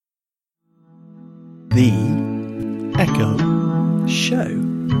The Echo Show.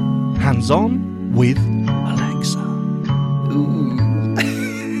 Hands-on with Alexa. Ooh.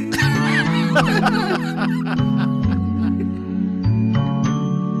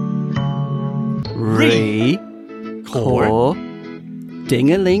 Core.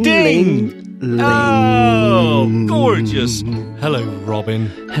 Ding-a-ling-ling. Ding! Oh, gorgeous. Hello, Robin.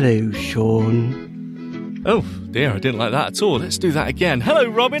 Hello, Sean. Oh, dear, I didn't like that at all. Let's do that again. Hello,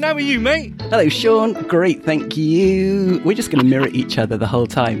 Robin. How are you, mate? Hello, Sean. Great, thank you. We're just going to mirror each other the whole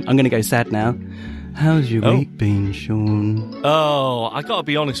time. I'm going to go sad now. How's your week been, Sean? Oh, I got to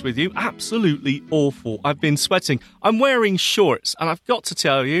be honest with you. Absolutely awful. I've been sweating. I'm wearing shorts, and I've got to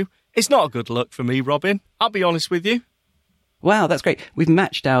tell you, it's not a good look for me, Robin. I'll be honest with you. Wow, that's great. We've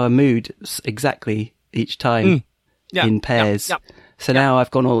matched our mood exactly each time in pairs. So now I've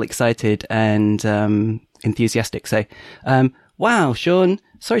gone all excited and enthusiastic. So, wow, Sean,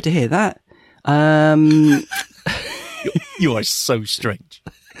 sorry to hear that. You are so strange.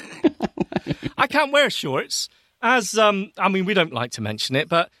 I can't wear shorts as, we don't like to mention it,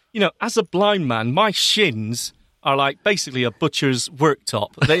 but, as a blind man, my shins are like basically a butcher's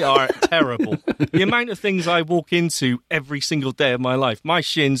worktop. They are terrible. The amount of things I walk into every single day of my life, my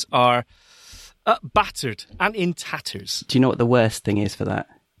shins are battered and in tatters. Do you know what the worst thing is for that?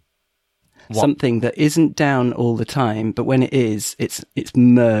 What? Something that isn't down all the time, but when it is, it's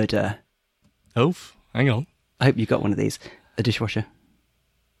murder. Oh, hang on. I hope you got one of these. A dishwasher.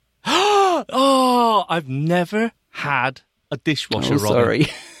 Oh, I've never had a dishwasher, Robin. Sorry.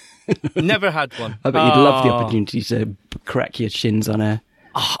 Never had one. I bet you'd love the opportunity to crack your shins on a...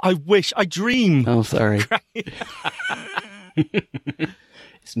 Oh, I wish. I dream. Oh, sorry.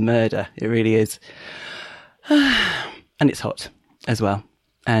 It's murder. It really is. And it's hot as well.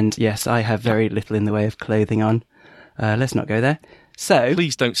 And yes, I have very little in the way of clothing on. Let's not go there. So...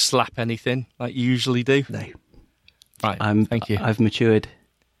 Please don't slap anything like you usually do. No. Right, thank you. I've matured.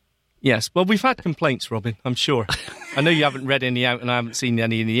 Yes, well, we've had complaints, Robin, I'm sure. I know you haven't read any out and I haven't seen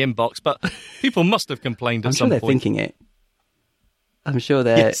any in the inbox, but people must have complained at some point. I'm sure they're thinking it. I'm sure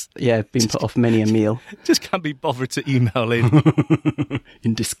they're, being put off many a meal. Just can't be bothered to email in.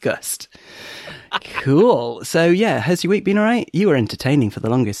 In disgust. Cool. So, has your week been all right? You were entertaining for the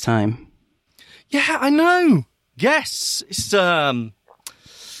longest time. Yeah, I know. Yes. It's, I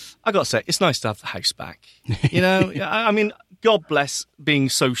got to say, it's nice to have the house back. I mean... God bless being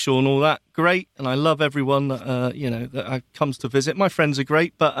social and all that. Great. And I love everyone that comes to visit. My friends are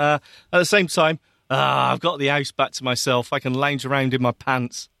great. But at the same time, I've got the house back to myself. I can lounge around in my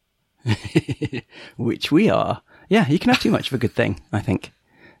pants. Which we are. Yeah, you can have too much of a good thing, I think.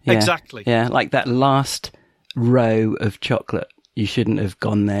 Yeah. Exactly. Yeah, like that last row of chocolate. You shouldn't have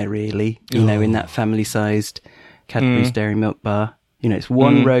gone there, really. In that family-sized Cadbury's Dairy Milk bar. It's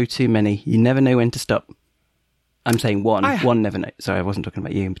one row too many. You never know when to stop. I'm saying one never knows. Sorry, I wasn't talking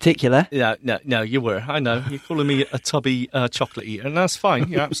about you in particular. Yeah, no, you were. I know. You're calling me a tubby chocolate eater, and that's fine.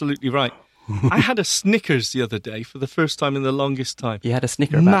 You're absolutely right. I had a Snickers the other day for the first time in the longest time. You had a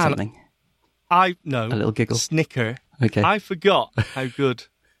Snicker about something? No. A little giggle? Snicker. Okay. I forgot how good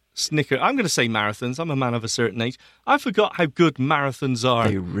Snicker... I'm going to say marathons. I'm a man of a certain age. I forgot how good marathons are.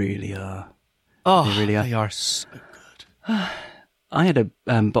 They really are. Oh, they really are. They are so good. I had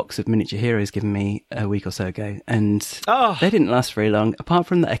a box of miniature heroes given me a week or so ago, and they didn't last very long, apart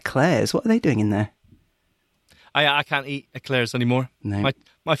from the eclairs. What are they doing in there? I can't eat eclairs anymore. No.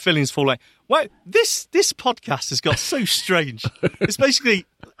 My fillings fall out. Wow, this podcast has got so strange. It's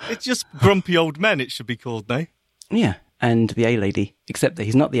just grumpy old men, it should be called now. Yeah, and the A-lady, except that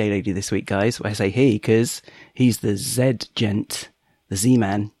he's not the A-lady this week, guys. I say he, because he's the Z-gent, the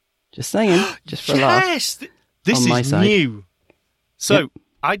Z-man. Just saying, just for a laugh. Yes, this is new. So,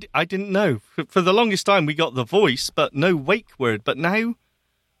 yep. I didn't know. For the longest time, we got the voice, but no wake word. But now,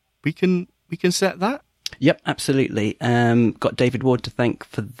 we can set that. Yep, absolutely. Got David Ward to thank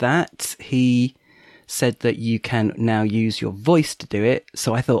for that. He said that you can now use your voice to do it.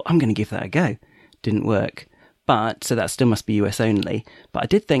 So I thought, I'm going to give that a go. Didn't work. But, so that still must be US only. But I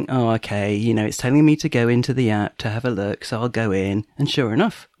did think, okay, it's telling me to go into the app to have a look. So I'll go in. And sure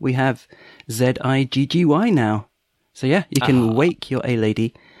enough, we have ZIGGY now. So yeah, you can wake your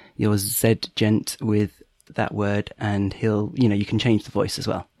A-lady, your Z-gent with that word, and you can change the voice as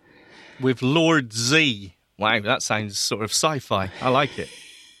well. With Lord Z. Wow, that sounds sort of sci-fi. I like it.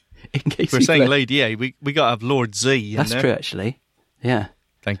 In case we're saying Lady A, we got to have Lord Z in That's there. True, actually. Yeah.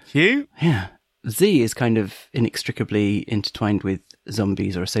 Thank you. Yeah. Z is kind of inextricably intertwined with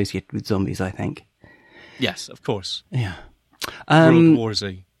zombies or associated with zombies, I think. Yes, of course. Yeah. World War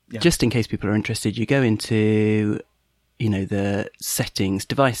Z. Yeah. Just in case people are interested, you go into the settings,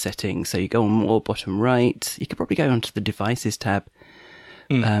 device settings. So you go on more bottom right. You could probably go onto the devices tab,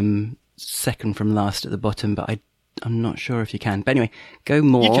 second from last at the bottom, but I'm not sure if you can. But anyway, go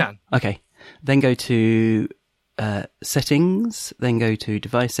more. You can. Okay. Then go to settings, then go to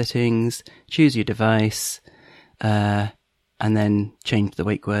device settings, choose your device, and then change the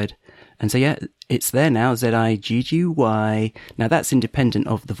wake word. And so, yeah, it's there now, ZIGGY. Now, that's independent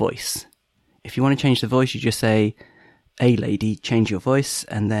of the voice. If you want to change the voice, you just say, "Hey, lady, change your voice,"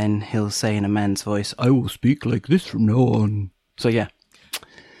 and then he'll say in a man's voice, "I will speak like this from now on." So, yeah.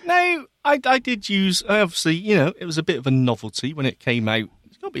 Now, I did use, obviously, it was a bit of a novelty when it came out.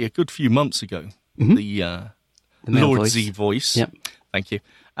 It's got to be a good few months ago. The male Lord voice. Z voice. Yep. Thank you.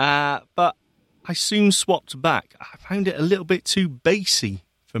 But I soon swapped back. I found it a little bit too bassy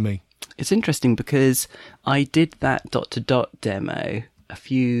for me. It's interesting because I did that dot-to-dot demo a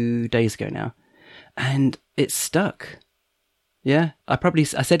few days ago now, and it stuck. Yeah, I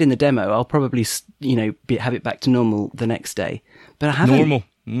said in the demo, I'll probably, have it back to normal the next day, but I haven't. Normal?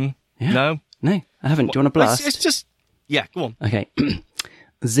 Yeah. No, I haven't. Do you want to blast? It's just, yeah, go on. Okay.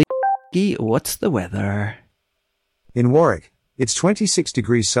 Ziggy, what's the weather? In Warwick, it's 26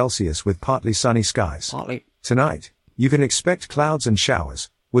 degrees Celsius with partly sunny skies. Partly. Tonight, you can expect clouds and showers,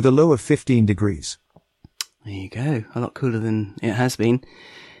 with a low of 15 degrees. There you go. A lot cooler than it has been.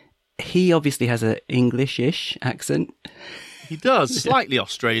 He obviously has an English-ish accent. He does. Slightly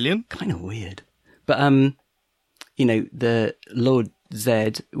Australian. Kind of weird. But, the Lord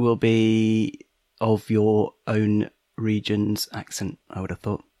Z will be of your own region's accent, I would have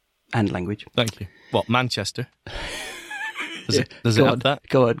thought. And language. Thank you. What, Manchester? Does it have that?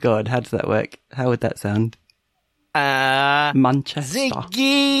 Go on. How does that work? How would that sound? Manchester.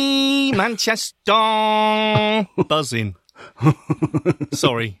 Ziggy, Manchester. Buzzing.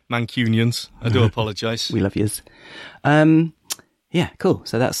 Sorry, Mancunians. I do apologise. We love yous. Yeah, cool.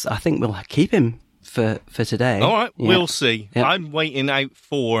 So I think we'll keep him for today. All right, yeah. We'll see. Yeah. I'm waiting out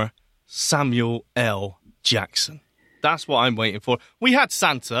for Samuel L. Jackson. That's what I'm waiting for. We had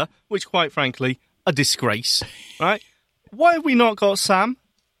Santa, which, quite frankly, a disgrace, right? Why have we not got Sam,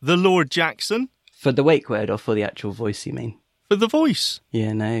 the Lord Jackson? For the wake word or for the actual voice, you mean? For the voice.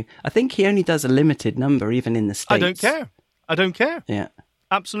 Yeah, no. I think he only does a limited number, even in the States. I don't care. Yeah.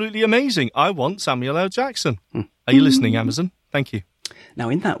 Absolutely amazing. I want Samuel L. Jackson. Are you listening, Amazon? Thank you. Now,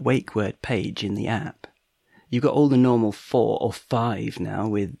 in that wake word page in the app, you've got all the normal 4 or 5 now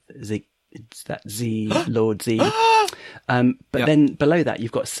with it's that Z, Lord Z. But then below that,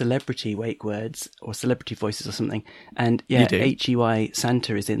 you've got celebrity wake words or celebrity voices or something. And yeah, HEY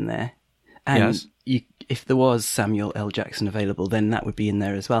Santa is in there. And if there was Samuel L. Jackson available, then that would be in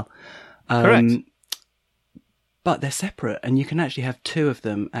there as well. Correct. But they're separate, and you can actually have 2 of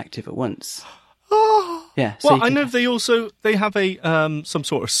them active at once. Yeah. So well, I know they have a some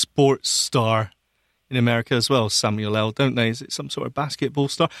sort of sports star in America as well, Samuel L., don't they? Is it some sort of basketball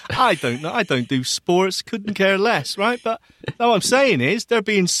star? I don't know. I don't do sports. Couldn't care less, right? But what I'm saying is they're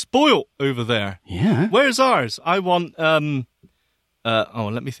being spoilt over there. Yeah. Where's ours? I want...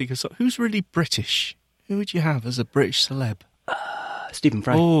 let me think of something. Who's really British? Who would you have as a British celeb? Stephen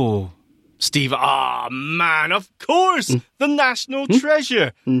Fry. Oh, Steve. Ah, man, of course. The national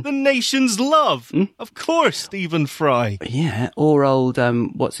treasure. The nation's love. Of course, Stephen Fry. Yeah, or old,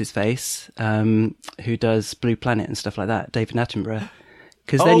 what's his face, who does Blue Planet and stuff like that, David Attenborough.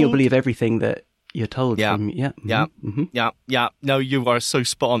 Because then you'll believe everything that you're told from... Yeah. No, you are so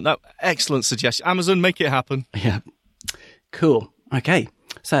spot on. No, excellent suggestion. Amazon, make it happen. Yeah. Cool. Okay.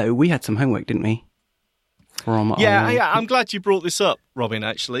 So we had some homework, didn't we? I'm glad you brought this up, Robin,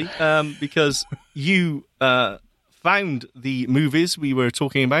 actually, because you found the movies we were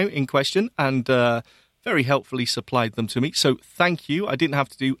talking about in question and very helpfully supplied them to me. So thank you. I didn't have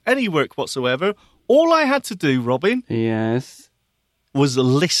to do any work whatsoever. All I had to do, Robin, yes, was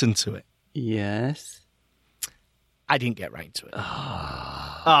listen to it. Yes. I didn't get round to it.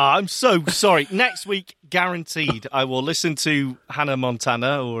 I'm so sorry. Next week, guaranteed, I will listen to Hannah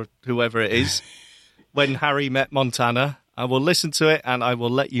Montana or whoever it is. When Harry Met Montana, I will listen to it and I will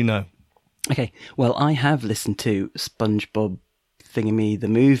let you know. Okay. Well, I have listened to SpongeBob Thingamy the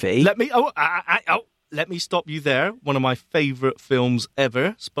movie. Let me stop you there. One of my favourite films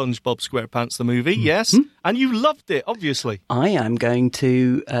ever, SpongeBob SquarePants the movie. Yes, and you loved it, obviously. I am going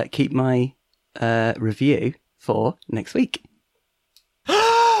to keep my review for next week.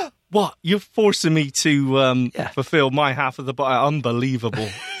 What? You're forcing me to fulfil my half of the... Unbelievable.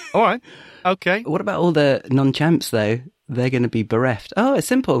 All right. Okay. What about all the non-champs, though? They're going to be bereft. Oh, it's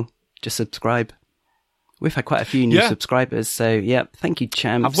simple. Just subscribe. We've had quite a few new subscribers, so, thank you,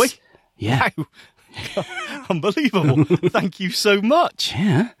 champs. Have we? Yeah. Wow. Unbelievable. Thank you so much.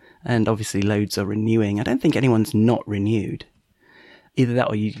 Yeah. And obviously loads are renewing. I don't think anyone's not renewed. Either that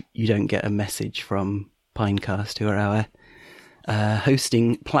or you don't get a message from Pinecast, who are our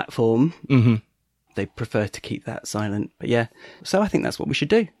hosting platform. Mm-hmm. They prefer to keep that silent. But yeah, so I think that's what we should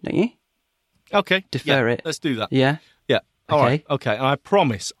do, don't you? Okay. Defer it. Let's do that. Yeah? Yeah. All Okay. right. Okay. And I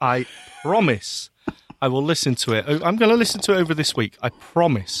promise I will listen to it. I'm going to listen to it over this week. I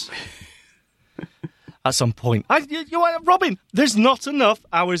promise. At some point. Robin, there's not enough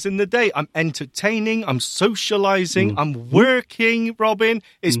hours in the day. I'm entertaining. I'm socializing. I'm working, Robin.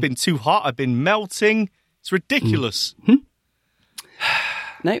 It's been too hot. I've been melting. It's ridiculous.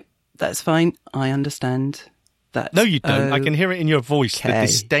 No, that's fine. I understand. No, you don't. I can hear it in your voice. Okay. The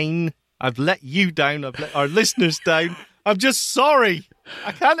disdain. I've let you down. I've let our listeners down. I'm just sorry.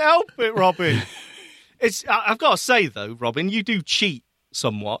 I can't help it, Robin. I've got to say, though, Robin, you do cheat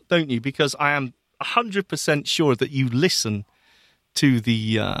somewhat, don't you? Because I am 100% sure that you listen to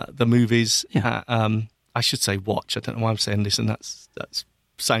the movies. Yeah. I should say watch. I don't know why I'm saying listen. That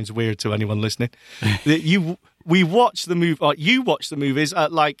sounds weird to anyone listening. We watch the movie. You watch the movies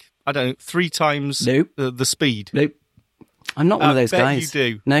at I don't know, 3 times Nope. the speed. Nope. I'm not one of those bet guys.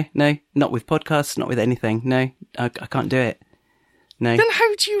 You do. No, not with podcasts, not with anything. No, I can't do it. No. Then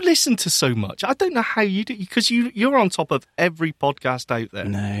how do you listen to so much? I don't know how you do, because you're on top of every podcast out there.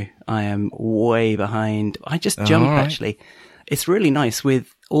 No, I am way behind. I just jump, All right. actually. It's really nice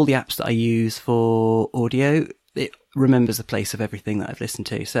with all the apps that I use for audio. It remembers the place of everything that I've listened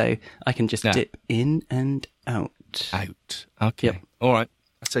to. So I can just dip in and out. Out. Okay. Yep. All right.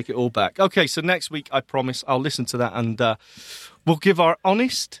 I take it all back. Okay, so next week, I promise I'll listen to that and we'll give our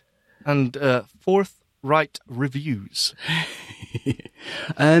honest and forthright reviews.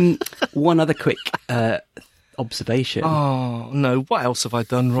 One other quick observation Oh, no. What else have I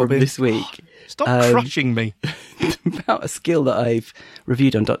done, from Robin? this week Stop crushing me. about a skill that I've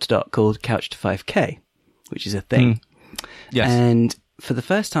reviewed on Dot to Dot called Couch to 5K, which is a thing. Yes. And for the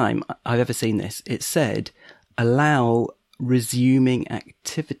first time I've ever seen this, it said allow resuming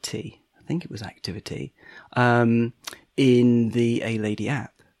activity. I think it was activity in the A Lady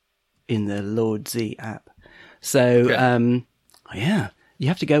app, in the Lord Z app. So, yeah, you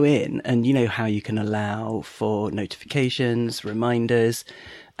have to go in and you know how you can allow for notifications, reminders,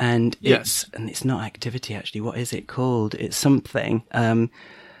 and it's not activity actually. What is it called? It's something.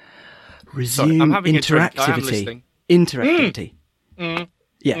 Resume Sorry, I'm having a drink. I am interactivity. listening. Interactivity.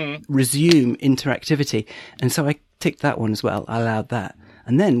 Resume interactivity. And so I ticked that one as well. I allowed that.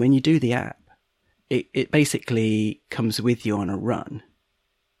 And then when you do the app, it basically comes with you on a run.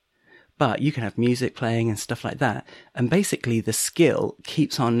 But you can have music playing and stuff like that. And basically the skill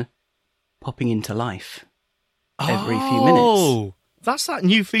keeps on popping into life every few minutes. Oh, that's that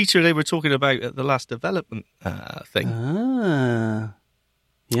new feature they were talking about at the last development thing. Ah.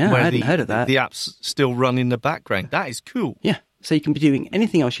 Yeah, where I hadn't heard of that. The app's still run in the background. That is cool. Yeah. So you can be doing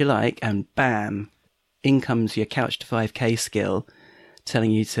anything else you like and bam, in comes your Couch to 5K skill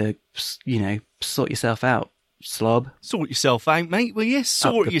telling you to, sort yourself out, slob. Sort yourself out, mate, will you? Up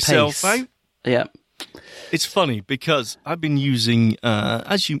Sort the yourself pace. out. Yeah. It's funny because I've been using,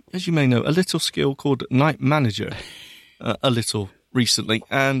 as you may know, a little skill called Night Manager, a little recently,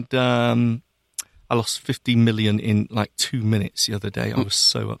 and I lost 50 million in 2 minutes the other day. I was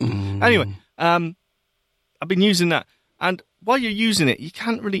so up. Anyway, I've been using that, and while you're using it, you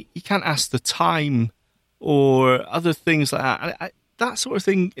can't ask the time or other things like that. That sort of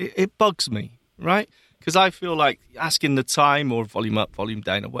thing, it bugs me, right? Because I feel like asking the time or volume up, volume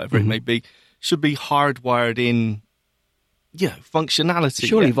down, or whatever it may be, should be hardwired in, functionality.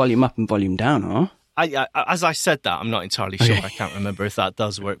 Surely volume up and volume down are. As I said that, I'm not entirely sure. I can't remember if that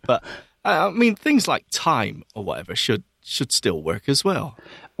does work. But, I mean, things like time or whatever should still work as well.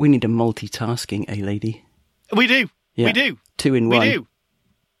 We need a multitasking A-lady. We do. Yeah. We do. 2 in 1. We do.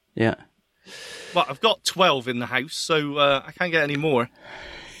 Yeah. Well, I've got 12 in the house, so I can't get any more.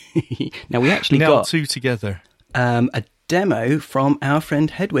 Now, we actually Now got 2 together. a demo from our friend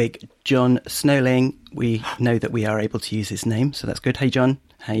Hedwig, John Snowling. We know that we are able to use his name, so that's good. Hey, John.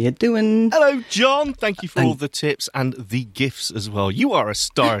 How you doing? Hello, John. Thank you for all the tips and the gifts as well. You are a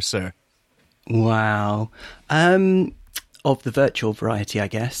star, sir. Wow. Of the virtual variety, I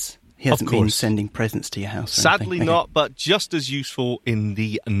guess. He hasn't been sending presents to your house. Or Sadly anything. not, but just as useful in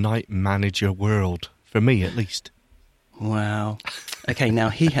the Night Manager world. For me, at least. Wow. Okay, now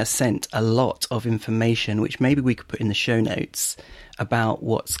he has sent a lot of information, which maybe we could put in the show notes, about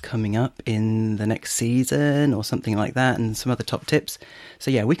what's coming up in the next season or something like that, and some other top tips. So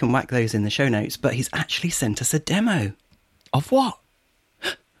yeah, we can whack those in the show notes, but he's actually sent us a demo. Of what?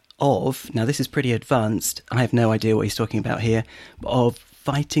 of, now this is pretty advanced, I have no idea what he's talking about here, of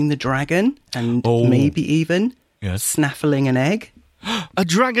fighting the dragon and maybe even snaffling an egg. A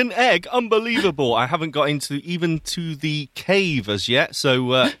dragon egg? Unbelievable. I haven't got even to the cave as yet,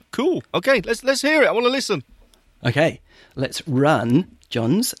 so cool. Okay, let's hear it. I want to listen. Okay, let's run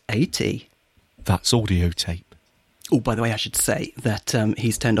John's AT. That's audio tape. Oh, by the way, I should say that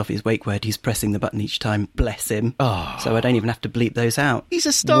he's turned off his wake word. He's pressing the button each time. Bless him. Oh. So I don't even have to bleep those out. He's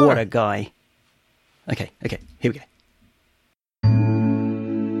a star. What a guy. Okay, here we go.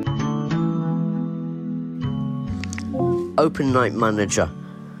 Open Night Manager.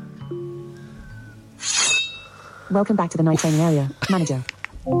 Welcome back to the night training area, Manager.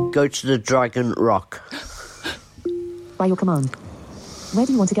 Go to the Dragon Rock. By your command. Where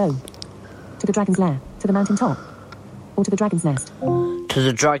do you want to go? To the dragon's lair? To the mountain top? Or to the dragon's nest? To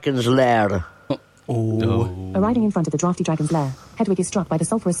the Dragon's Lair. Arriving in front of the drafty dragon's lair, Hedwig is struck by the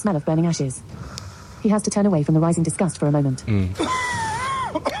sulphurous smell of burning ashes. He has to turn away from the rising disgust for a moment.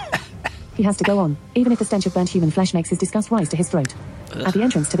 He has to go on, even if the stench of burnt human flesh makes his disgust rise to his throat. At the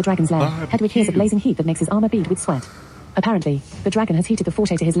entrance to the dragon's lair, Hedwig hears a blazing heat that makes his armor bead with sweat. Apparently, the dragon has heated the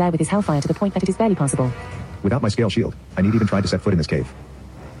forte to his lair with his hellfire to the point that it is barely passable. Without my scale shield, I need even try to set foot in this cave.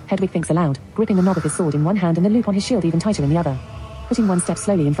 Hedwig thinks aloud, gripping the knob of his sword in one hand and the loop on his shield even tighter in the other. Putting one step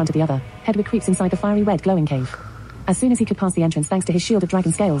slowly in front of the other, Hedwig creeps inside the fiery red glowing cave. As soon as he could pass the entrance thanks to his shield of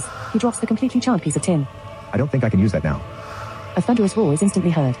dragon scales, he drops the completely charred piece of tin. I don't think I can use that now. A thunderous roar is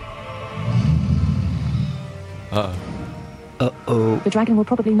instantly heard. Uh-oh. The dragon will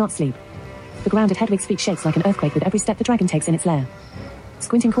probably not sleep. The ground at Hedwig's feet shakes like an earthquake with every step the dragon takes in its lair.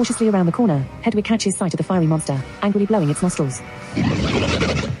 Squinting cautiously around the corner, Hedwig catches sight of the fiery monster, angrily blowing its nostrils.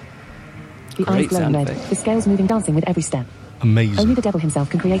 The eyes glowing red, the scales moving dancing with every step. Amazing. Only the devil himself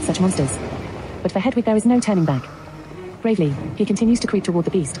can create such monsters. But for Hedwig there is no turning back. Bravely, he continues to creep toward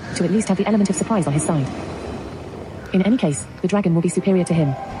the beast, to at least have the element of surprise on his side. In any case, the dragon will be superior to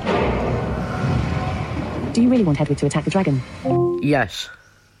him. Do you really want Hedwig to attack the dragon? Yes.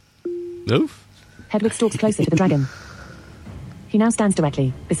 No? Hedwig stalks closer to the dragon. He now stands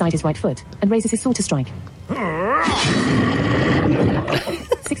directly, beside his right foot, and raises his sword to strike.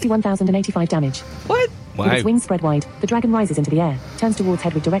 61,085 damage. What? Wow. With its wings spread wide, the dragon rises into the air, turns towards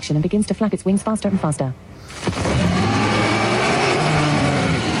Hedwig's direction and begins to flap its wings faster and faster.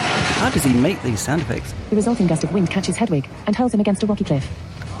 How does he make these sound effects? The resulting gust of wind catches Hedwig and hurls him against a rocky cliff.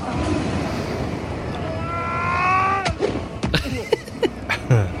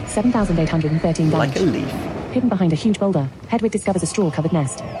 $7,813 damage. Like a leaf. Hidden behind a huge boulder, Hedwig discovers a straw-covered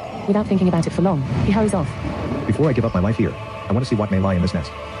nest. Without thinking about it for long, he hurries off. Before I give up my life here, I want to see what may lie in this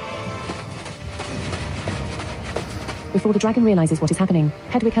nest. Before the dragon realizes what is happening,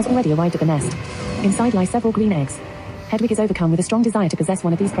 Hedwig has already arrived at the nest. Inside lie several green eggs. Hedwig is overcome with a strong desire to possess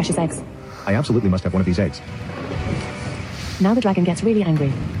one of these precious eggs. I absolutely must have one of these eggs. Now the dragon gets really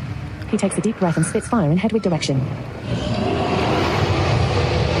angry. He takes a deep breath and spits fire in Hedwig's direction.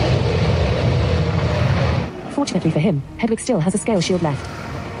 Fortunately for him, Hedwig still has a scale shield left.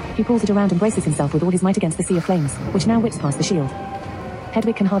 He pulls it around and braces himself with all his might against the sea of flames, which now whips past the shield.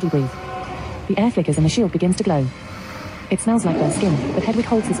 Hedwig can hardly breathe. The air flickers and the shield begins to glow. It smells like burnt skin, but Hedwig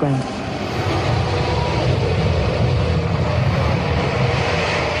holds his ground.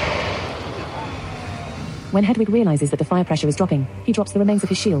 When Hedwig realizes that the fire pressure is dropping, he drops the remains of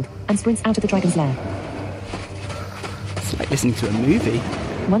his shield and sprints out of the dragon's lair. It's like listening to a movie.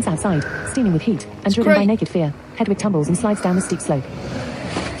 Once outside, steaming with heat and driven by naked fear, Hedwig tumbles and slides down the steep slope.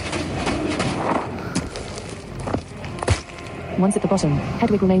 Once at the bottom,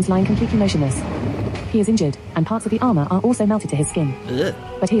 Hedwig remains lying completely motionless. He is injured, and parts of the armor are also melted to his skin. Ugh.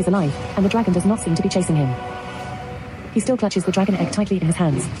 But he is alive, and the dragon does not seem to be chasing him. He still clutches the dragon egg tightly in his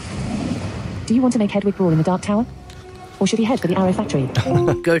hands. Do you want to make Hedwig brawl in the Dark Tower? Or should he head for the Arrow Factory?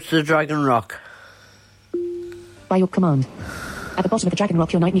 Go to the Dragon Rock. By your command. At the bottom of the Dragon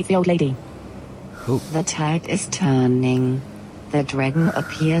Rock, your knight meets the old lady. The tide is turning. The dragon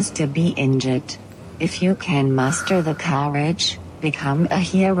appears to be injured. If you can muster the courage, become a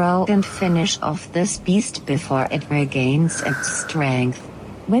hero and finish off this beast before it regains its strength.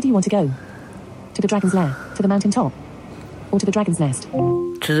 Where do you want to go? To the dragon's lair? To the mountain top? Or to the dragon's nest?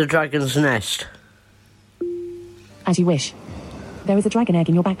 To the Dragon's Nest. As you wish. There is a dragon egg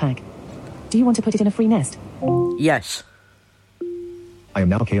in your backpack. Do you want to put it in a free nest? Yes. I am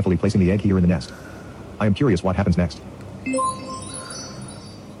now carefully placing the egg here in the nest. I am curious what happens next.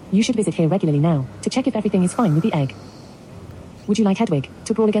 You should visit here regularly now, to check if everything is fine with the egg. Would you like Hedwig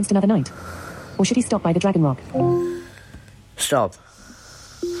to brawl against another knight? Or should he stop by the Dragon Rock? Stop.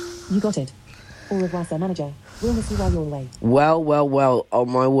 You got it. Au revoir, Sir Manager. We'll miss you while you're away. Well, oh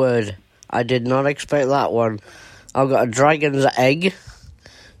my word. I did not expect that one. I've got a dragon's egg.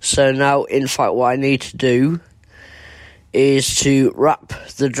 So now, in fact, what I need to do is to wrap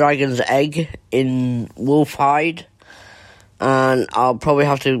the dragon's egg in wolf hide. And I'll probably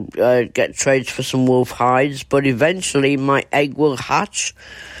have to get trades for some wolf hides. But eventually my egg will hatch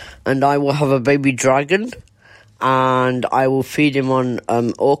and I will have a baby dragon. And I will feed him on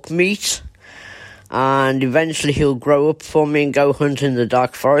orc meat. And eventually he'll grow up for me and go hunt in the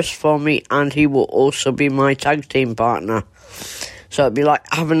dark forest for me. And he will also be my tag team partner. So it'd be like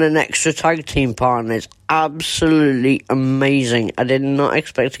having an extra tag team partner. It's absolutely amazing. I did not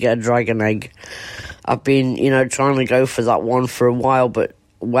expect to get a dragon egg. I've been, trying to go for that one for a while, but,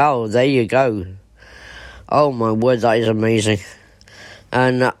 well, there you go. Oh, my word, that is amazing.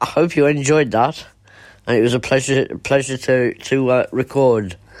 And I hope you enjoyed that. And it was a pleasure to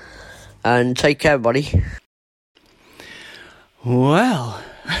record. And take care, buddy. Well.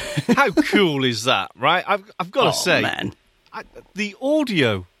 How cool is that, right? I've got to say, man. The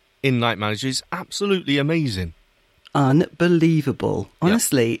audio in Night Manager is absolutely amazing. Unbelievable.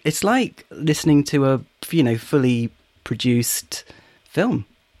 Honestly, It's like listening to a, fully produced film.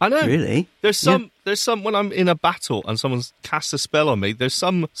 I know. Really? There's some when I'm in a battle and someone's cast a spell on me, there's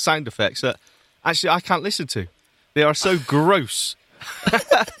some sound effects that actually I can't listen to. They are so gross.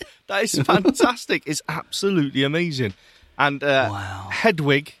 That is fantastic. It's absolutely amazing. And wow.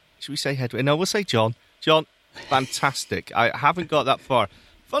 Hedwig, should we say Hedwig? No, we'll say John. John, fantastic. I haven't got that far.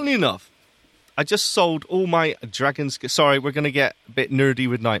 Funnily enough, I just sold all my dragons. Sorry, we're going to get a bit nerdy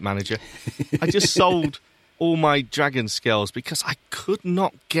with Night Manager. I just sold all my dragon scales because I could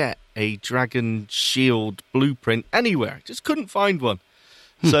not get a dragon shield blueprint anywhere. Just couldn't find one.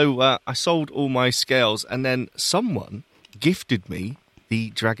 So I sold all my scales, and then someone gifted me the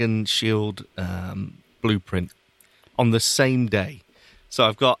dragon shield blueprint on the same day. So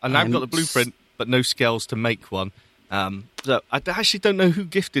I've got the blueprint, but no scales to make one. So I actually don't know who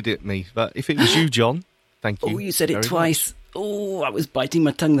gifted it me, but if it was you, John, thank you. Oh, you said it very twice. much. Oh, I was biting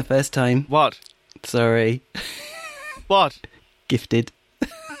my tongue the first time. What? Sorry. What? Gifted.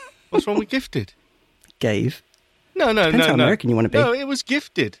 What's wrong with gifted? Gave. No. Depends how American you want to be. No, it was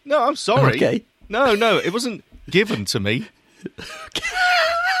gifted. No, I'm sorry. Okay. No, it wasn't given to me.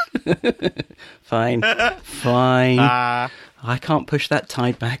 Fine. I can't push that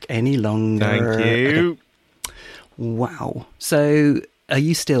tide back any longer. Thank you. Okay. Wow. So, are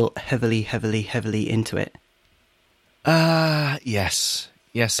you still heavily into it? Yes.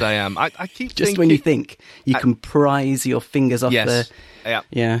 Yes, I am. I keep Just thinking... when you think you can prise your fingers off yes, the...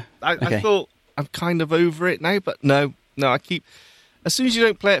 Yeah. I thought I'm kind of over it now, but no, I keep... As soon as you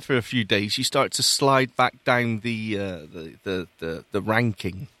don't play it for a few days, you start to slide back down the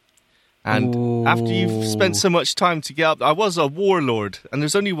ranking. And after you've spent so much time to get up... I was a warlord, and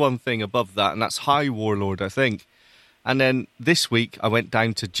there's only one thing above that, and that's high warlord, I think. And then this week, I went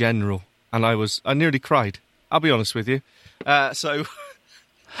down to general, and I nearly cried. I'll be honest with you. So...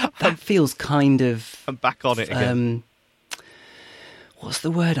 That feels kind of... I'm back on it again. What's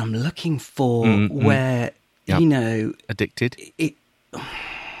the word I'm looking for? Where, Addicted?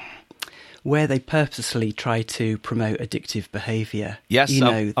 Where they purposely try to promote addictive behaviour. Yes,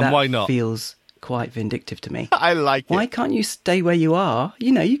 and why not? Feels quite vindictive to me. I like it. Why can't you stay where you are?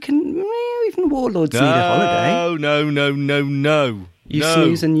 You can... Even warlords need a holiday. No. You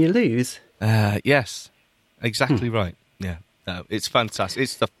snooze and you lose. Yes, exactly right. Yeah. No, it's fantastic.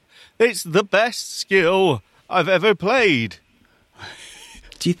 It's the best skill I've ever played.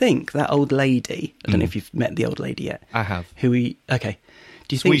 Do you think that old lady? I don't know if you've met the old lady yet. I have. Okay.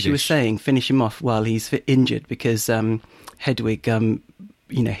 Do you think she was saying finish him off while he's injured because Hedwig,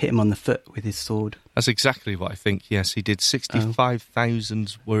 hit him on the foot with his sword? That's exactly what I think. Yes, he did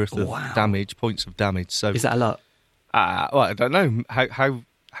 65,000 worth of damage, points of damage. So is that a lot? Well, I don't know. How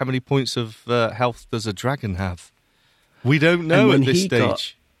many points of health does a dragon have? We don't know at this stage.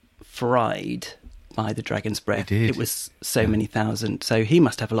 Got fried by the dragon's breath. It was so many thousand. So he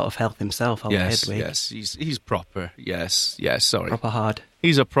must have a lot of health himself, old Hedwig. Yes, he's proper. Yes, sorry. Proper hard.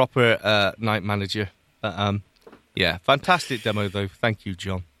 He's a proper night manager. Fantastic demo, though. Thank you,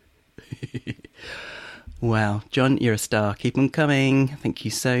 John. Wow, John, you're a star. Keep them coming. Thank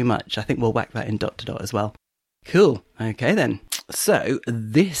you so much. I think we'll whack that in dot to dot as well. Cool. Okay, then. So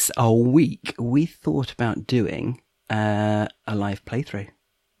this week, we thought about doing... a live playthrough.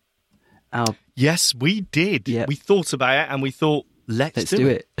 Yes, we did. Yep. We thought about it and we thought, let's do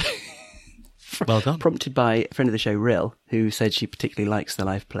it. Well done. Prompted by a friend of the show, Ril, who said she particularly likes the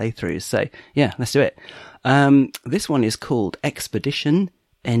live playthroughs. So, yeah, let's do it. This one is called Expedition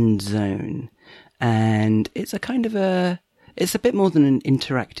End Zone. and it's it's a bit more than an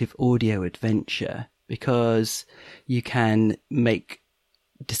interactive audio adventure because you can make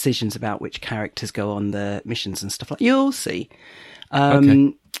decisions about which characters go on the missions and stuff like. You'll see.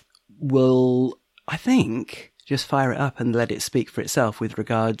 We'll, I think, just fire it up and let it speak for itself with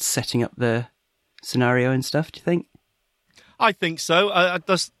regards setting up the scenario and stuff. Do you think? I think so.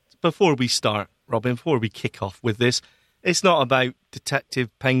 Just before we start, Robin, before we kick off with this, it's not about detective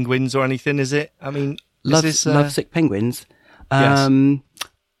penguins or anything, is it? I mean, lovesick penguins. Yes.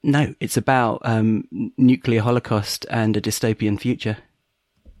 No, it's about nuclear holocaust and a dystopian future.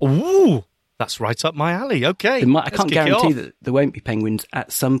 Ooh, that's right up my alley. Okay, I can't guarantee that there won't be penguins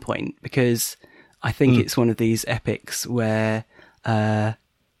at some point because I think it's one of these epics where,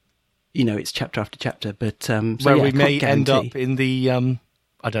 it's chapter after chapter. But we may end up in the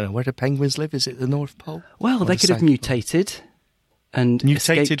I don't know, where do penguins live? Is it the North Pole? Well, they could have mutated and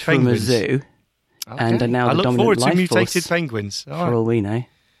escaped from a zoo, and are now the dominant life force. I look forward to mutated penguins. For all we know,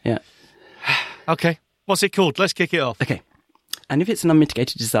 yeah. Okay, what's it called? Let's kick it off. Okay. And if it's an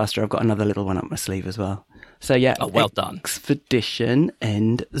unmitigated disaster, I've got another little one up my sleeve as well. So yeah, well done. Expedition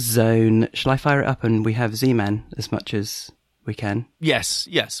End Zone. Shall I fire it up and we have Z-Man as much as we can? Yes,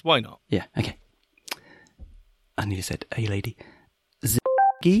 why not? Yeah, okay. I nearly said, hey lady.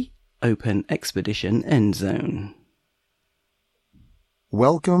 Ziggy, open Expedition End Zone.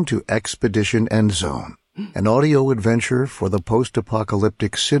 Welcome to Expedition End Zone, an audio adventure for the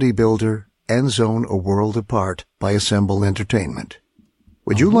post-apocalyptic city builder End Zone A World Apart by Assemble Entertainment.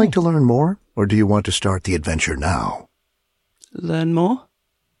 Would you like to learn more, or do you want to start the adventure now? Learn more?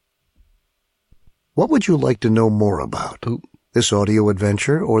 What would you like to know more about? This audio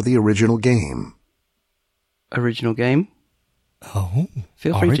adventure or the original game? Original game? Oh,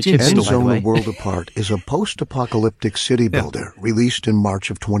 feel free to chip in, End Zone A World Apart is a post-apocalyptic city builder released in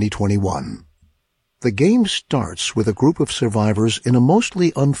March of 2021. The game starts with a group of survivors in a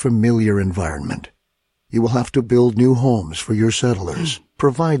mostly unfamiliar environment. You will have to build new homes for your settlers,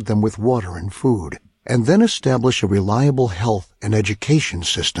 provide them with water and food, and then establish a reliable health and education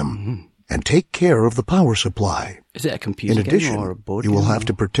system, and take care of the power supply. Is it a computer game or a board game? You will have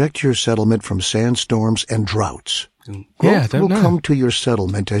to protect your settlement from sandstorms and droughts. Growth will come to your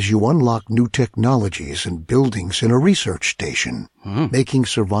settlement as you unlock new technologies and buildings in a research station, making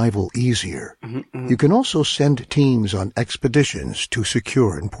survival easier. You can also send teams on expeditions to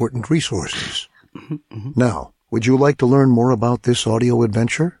secure important resources. Now, would you like to learn more about this audio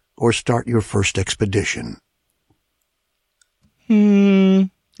adventure or start your first expedition?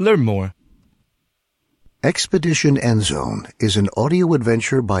 Learn more. Expedition End Zone is an audio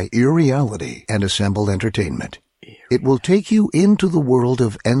adventure by Irreality and Assemble Entertainment. It will take you into the world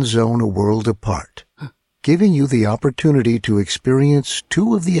of End Zone A World Apart, giving you the opportunity to experience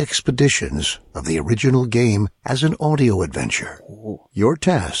 2 of the expeditions of the original game as an audio adventure. Your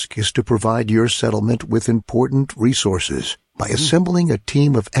task is to provide your settlement with important resources by assembling a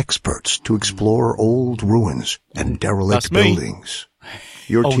team of experts to explore old ruins and derelict buildings.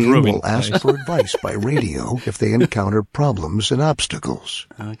 Your team will ask for advice by radio if they encounter problems and obstacles.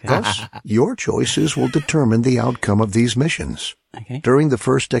 Thus, your choices will determine the outcome of these missions. During the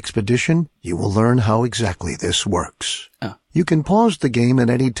first expedition, you will learn how exactly this works. You can pause the game at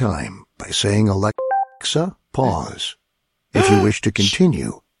any time by saying, Alexa, pause. If you wish to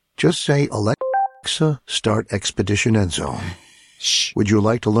continue, just say, Alexa, start Expedition End Zone. Would you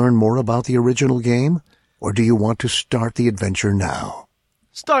like to learn more about the original game, or do you want to start the adventure now?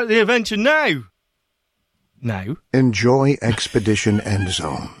 Start the adventure now. Now. Enjoy Expedition End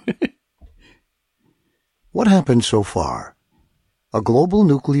Zone. What happened so far? A global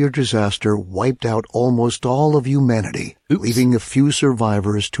nuclear disaster wiped out almost all of humanity, leaving a few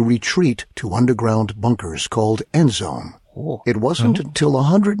survivors to retreat to underground bunkers called End Zone. It wasn't until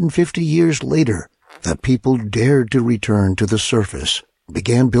 150 years later that people dared to return to the surface,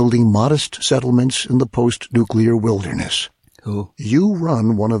 began building modest settlements in the post-nuclear wilderness. You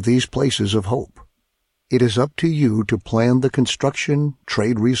run one of these places of hope. It is up to you to plan the construction,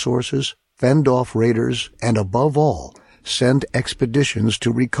 trade resources, fend off raiders, and above all, send expeditions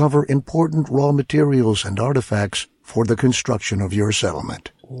to recover important raw materials and artifacts for the construction of your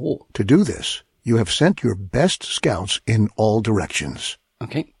settlement. To do this, you have sent your best scouts in all directions.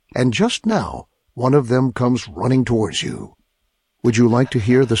 And just now, one of them comes running towards you. Would you like to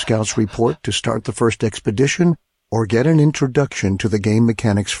hear the scouts report to start the first expedition, or get an introduction to the game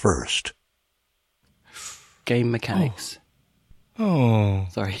mechanics first? Game mechanics.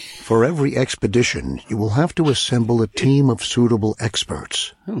 Sorry. For every expedition, you will have to assemble a team of suitable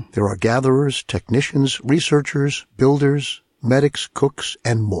experts. There are gatherers, technicians, researchers, builders, medics, cooks,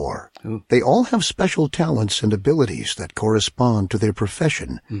 and more. Ooh. They all have special talents and abilities that correspond to their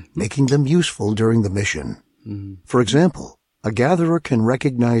profession, making them useful during the mission. For example, a gatherer can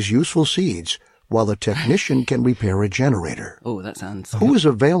recognize useful seeds, while a technician can repair a generator. Oh, that sounds... Who is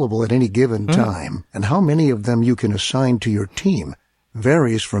available at any given time, and how many of them you can assign to your team,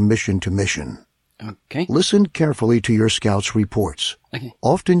 varies from mission to mission. Okay. Listen carefully to your scouts' reports. Okay.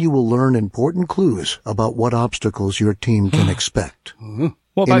 Often you will learn important clues about what obstacles your team can expect.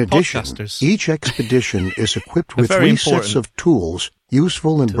 What In about addition, podcasters? each expedition is equipped with very 3 sets important. of tools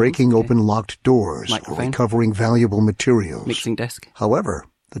useful in breaking open locked doors or Microphone. recovering valuable materials. Mixing desk. However,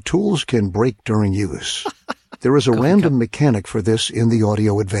 the tools can break during use. There is a random mechanic for this in the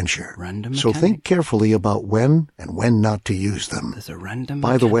audio adventure. Random So mechanic. think carefully about when and when not to use them. There's a random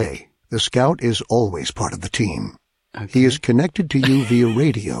By the mechanic. way, the scout is always part of the team. Okay. He is connected to you via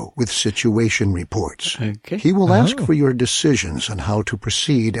radio with situation reports. Okay. He will ask for your decisions on how to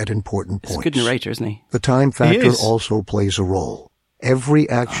proceed at important He's a points. good narrator, isn't he? The time factor is. also plays a role. Every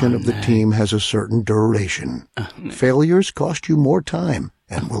action of the team has a certain duration. Failures cost you more time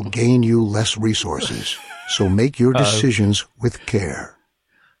and will gain you less resources. So make your decisions with care.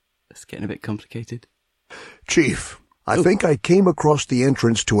 It's getting a bit complicated. Chief, I think I came across the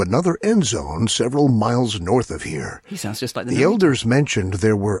entrance to another end zone several miles north of here. He sounds just like the The elders mentioned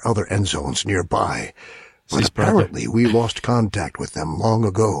there were other end zones nearby, but his brother. apparently we lost contact with them long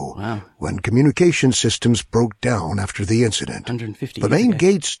ago Wow. when communication systems broke down after the incident. 150 The years main ago.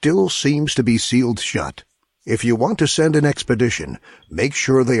 gate still seems to be sealed shut. If you want to send an expedition, make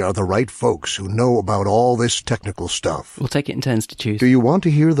sure they are the right folks who know about all this technical stuff. We'll take it in turns to choose. Do you want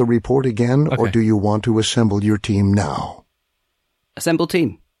to hear the report again, or Okay. do you want to assemble your team now? Assemble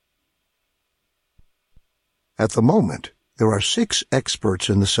team. At the moment, there are 6 experts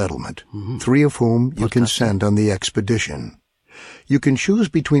in the settlement, 3 of whom you can send on the expedition. You can choose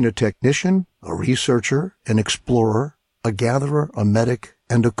between a technician, a researcher, an explorer, a gatherer, a medic,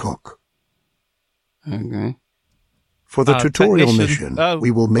 and a cook. Okay. For the tutorial technician. mission,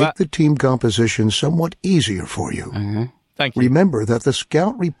 we will make Well- the team composition somewhat easier for you. Thank you. Remember that the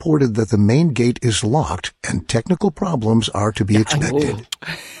scout reported that the main gate is locked and technical problems are to be expected.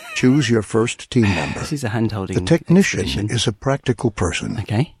 Choose your first team member. This is a hand-holding The technician expedition. is a practical person.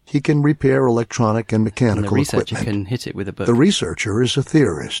 Okay. He can repair electronic and And the mechanical researcher equipment. can hit it with a book. The researcher is a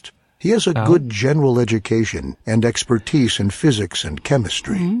theorist. He has a good general education and expertise in physics and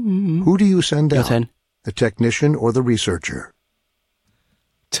chemistry. Who do you send Your out? turn. The technician or the researcher?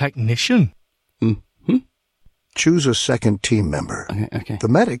 Technician. Choose a second team member. Okay. The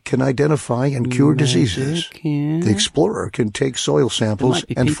medic can identify and cure diseases. Yeah. The explorer can take soil samples might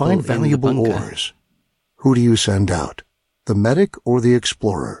be and people find in the valuable bunker. ores. Who do you send out? The medic or the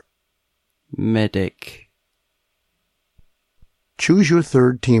explorer? Medic. Choose your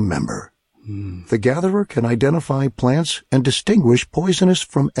third team member. The gatherer can identify plants and distinguish poisonous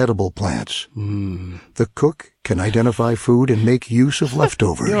from edible plants. The cook can identify food and make use of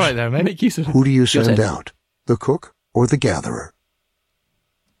leftovers. You're right there, mate. Make use of Who do you send turn. out? The cook or the gatherer?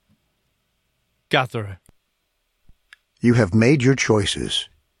 Gatherer. You have made your choices.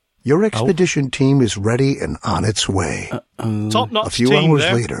 Your expedition team is ready and on its way. Top-notch A few team hours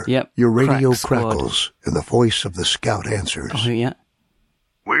there. later, Yep, your radio crack squad. crackles and the voice of the scout answers. Oh, yeah.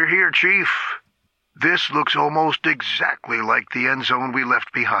 We're here, Chief. This looks almost exactly like the end zone we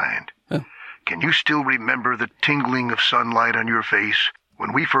left behind. Oh. Can you still remember the tingling of sunlight on your face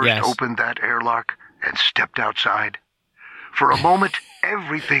when we first Yes. opened that airlock and stepped outside? For a moment,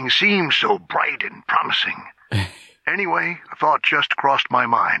 everything seemed so bright and promising. Anyway, a thought just crossed my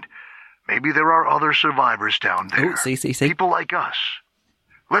mind. Maybe there are other survivors down there. Oh, see. People like us.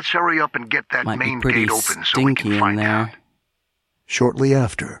 Let's hurry up and get that Might be main pretty gate open so we stinky can in find out. there. Shortly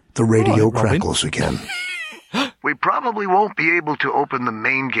after, the radio All right, Robin. crackles again. We probably won't be able to open the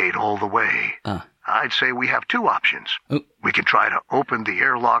main gate all the way. Ah. I'd say we have 2 options. Oh. We can try to open the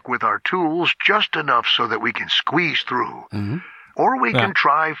airlock with our tools just enough so that we can squeeze through. Or we Yeah. can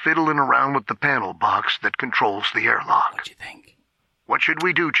try fiddling around with the panel box that controls the airlock. What do you think? What should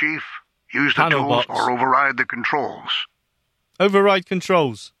we do, Chief? Use the Panel tools box. or override the controls? Override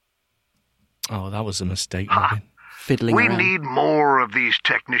controls. Oh, that was a mistake, Robin. Fiddling We around. need more of these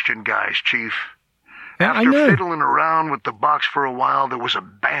technician guys, Chief. Yeah, I After know. fiddling around with the box for a while, there was a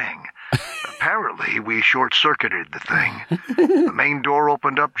bang. Apparently, we short-circuited the thing. The main door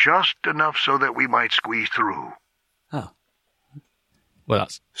opened up just enough so that we might squeeze through. Oh, Well,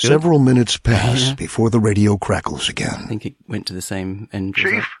 that's good. Several minutes pass Yeah. before the radio crackles I again. think it went to the same end Chief,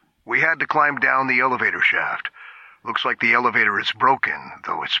 result. we had to climb down the elevator shaft. Looks like the elevator is broken,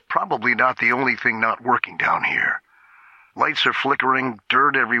 though it's probably not the only thing not working down here. Lights are flickering,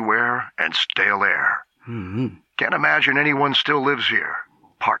 dirt everywhere, and stale air. Can't imagine anyone still lives here.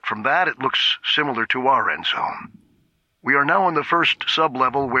 Apart from that, it looks similar to our end zone. We are now on the first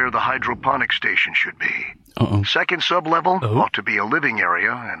sub-level where the hydroponic station should be. Second sub-level ought to be a living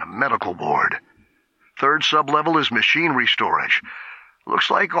area and a medical ward. Third sub-level is machinery storage.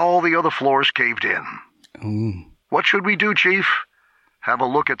 Looks like all the other floors caved in. What should we do, Chief? Have a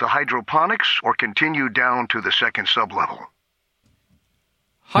look at the hydroponics or continue down to the second sub-level?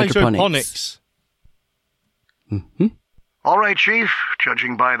 Hydroponics. All right, Chief.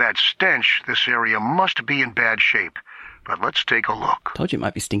 Judging by that stench, this area must be in bad shape. But let's take a look. Told you it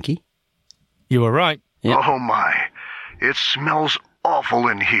might be stinky. You were right. Yep. Oh, my. It smells awful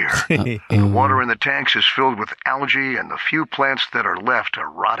in here. The water in the tanks is filled with algae, and the few plants that are left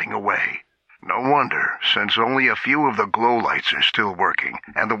are rotting away. No wonder, since only a few of the glow lights are still working,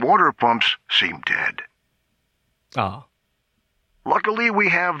 and the water pumps seem dead. Ah. Luckily, we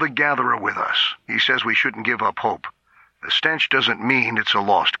have the Gatherer with us. He says we shouldn't give up hope. The stench doesn't mean it's a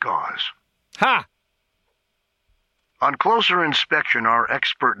lost cause. Ha! On closer inspection, our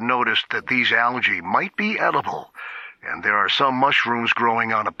expert noticed that these algae might be edible, and there are some mushrooms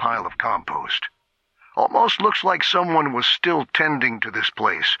growing on a pile of compost. Almost looks like someone was still tending to this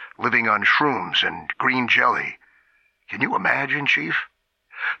place, living on shrooms and green jelly. Can you imagine, Chief?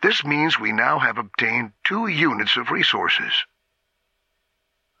 This means we now have obtained 2 units of resources.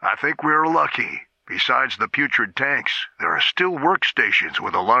 I think we're lucky. Besides the putrid tanks, there are still workstations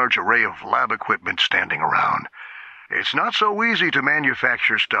with a large array of lab equipment standing around. It's not so easy to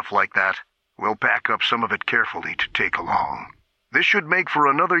manufacture stuff like that. We'll pack up some of it carefully to take along. This should make for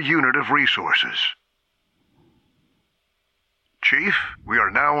another unit of resources. Chief, we are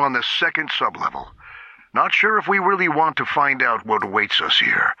now on the second sub-level. Not sure if we really want to find out what awaits us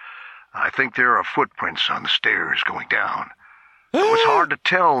here. I think there are footprints on the stairs going down. Though it's hard to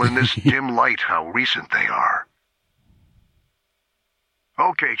tell in this dim light how recent they are.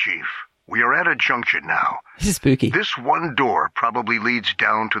 Okay, Chief. We are at a junction now. This is spooky. This one door probably leads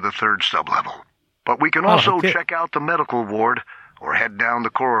down to the third sub-level. But we can also check out the medical ward or head down the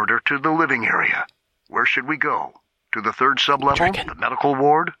corridor to the living area. Where should we go? To the third sub-level, the medical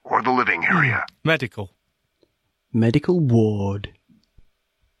ward, or the living area? Medical. Medical ward.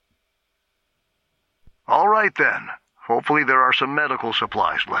 All right, then. Hopefully there are some medical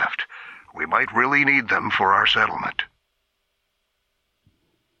supplies left. We might really need them for our settlement.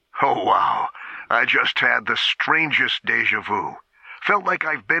 Oh, wow. I just had the strangest déjà vu. Felt like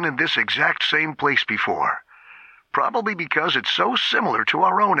I've been in this exact same place before. Probably because it's so similar to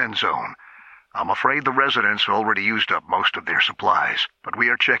our own end zone. I'm afraid the residents already used up most of their supplies, but we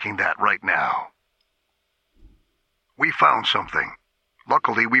are checking that right now. We found something.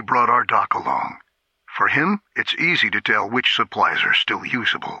 Luckily, we brought our doc along. For him, it's easy to tell which supplies are still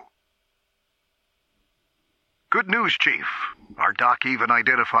usable. Good news, Chief. Our doc even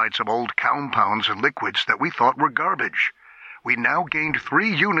identified some old compounds and liquids that we thought were garbage. We now gained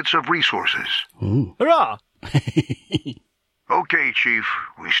 3 units of resources. Hurrah! Okay, Chief.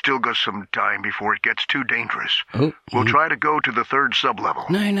 We still got some time before it gets too dangerous. We'll try to go to the third sub-level.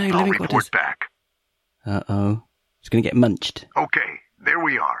 No, I'll report back. Uh-oh. It's going to get munched. Okay, there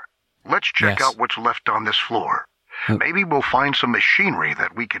we are. Let's check out what's left on this floor. Maybe we'll find some machinery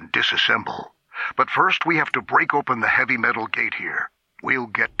that we can disassemble. But first, we have to break open the heavy metal gate here. We'll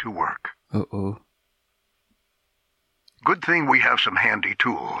get to work. Uh-oh. Good thing we have some handy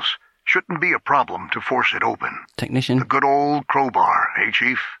tools. Shouldn't be a problem to force it open. Technician. The good old crowbar, eh,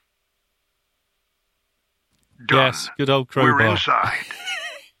 Chief? Done. Yes, good old crowbar. We're inside.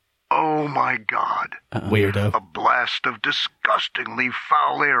 Oh, my God. Weirdo. A blast of disgustingly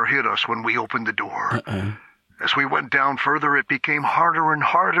foul air hit us when we opened the door. As we went down further, it became harder and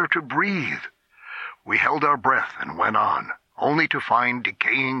harder to breathe. We held our breath and went on, only to find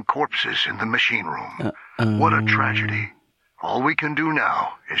decaying corpses in the machine room. What a tragedy. All we can do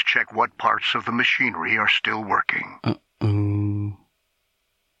now is check what parts of the machinery are still working.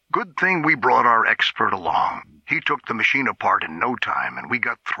 Good thing we brought our expert along. He took the machine apart in no time, and we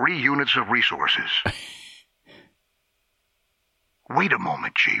got 3 units of resources. Wait a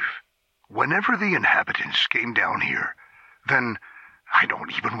moment, Chief. Whenever the inhabitants came down here, then I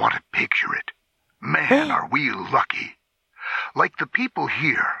don't even want to picture it. Man, are we lucky. Like the people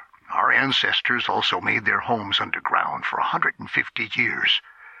here, our ancestors also made their homes underground for 150 years.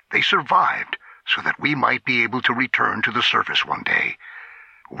 They survived so that we might be able to return to the surface one day.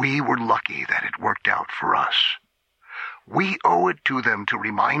 We were lucky that it worked out for us. We owe it to them to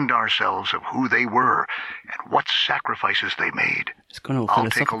remind ourselves of who they were and what sacrifices they made. It's gone all I'll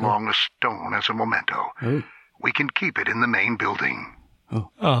take philosophical. along a stone as a memento. we can keep it in the main building.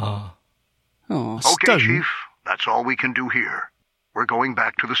 Oh. Oh, Okay, Chief, that's all we can do here. We're going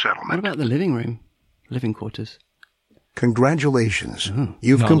back to the what settlement. about the living room? Living quarters. Congratulations.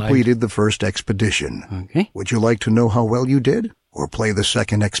 You've completed the first expedition. Okay. Would you like to know how well you did, or play the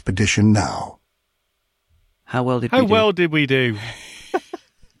second expedition now? How well did How well did we do?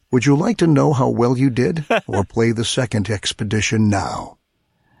 Would you like to know how well you did, or play the second expedition now?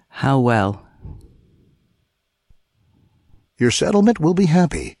 How well? Your settlement will be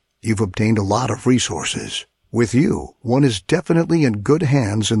happy. You've obtained a lot of resources. With you, one is definitely in good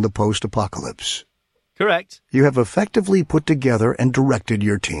hands in the post-apocalypse. Correct. You have effectively put together and directed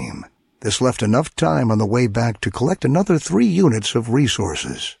your team. This left enough time on the way back to collect another 3 units of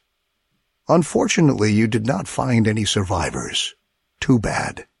resources. Unfortunately, you did not find any survivors. Too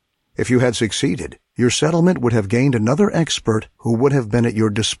bad. If you had succeeded, your settlement would have gained another expert who would have been at your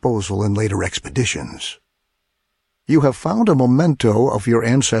disposal in later expeditions. You have found a memento of your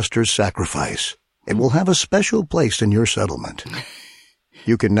ancestors' sacrifice. It will have a special place in your settlement.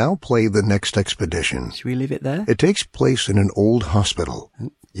 You can now play the next expedition. Should we leave it there? It takes place in an old hospital.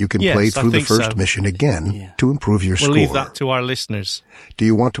 You can play through the first mission again to improve your score. We'll leave that to our listeners. Do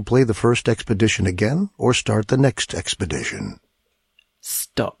you want to play the first expedition again or start the next expedition?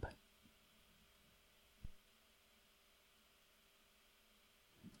 Stop.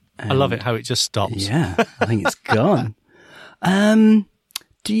 I love it how it just stops. Yeah, I think it's gone.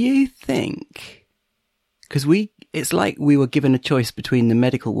 Do you think... Because it's like we were given a choice between the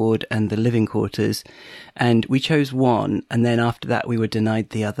medical ward and the living quarters, and we chose one, and then after that we were denied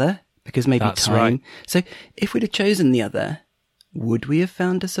the other, because maybe That's time. right. So if we'd have chosen the other, would we have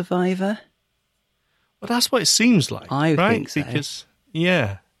found a survivor? Well, that's what it seems like. I right? think so. Because,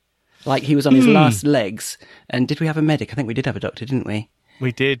 yeah. Like he was on his last legs, and did we have a medic? I think we did have a doctor, didn't we?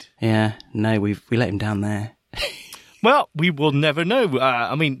 We did. Yeah, no, we let him down there. Well, we will never know.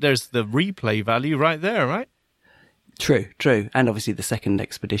 I mean, there's the replay value right there, right? True. And obviously the second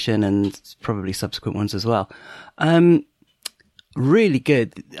expedition and probably subsequent ones as well. Really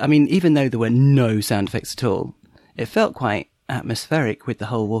good. I mean, even though there were no sound effects at all, it felt quite atmospheric with the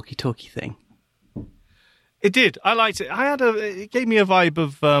whole walkie-talkie thing. It did. I liked it. It gave me a vibe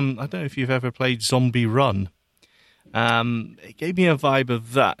of, I don't know if you've ever played Zombie Run. It gave me a vibe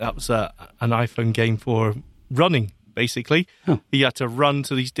of that. That was an iPhone game for running, basically. Oh. You had to run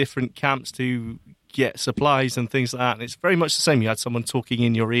to these different camps to get supplies and things like that. And it's very much the same. You had someone talking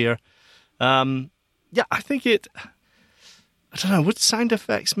in your ear. Yeah, I think I don't know, would sound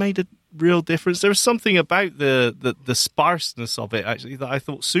effects made a real difference? There was something about the sparseness of it, actually, that I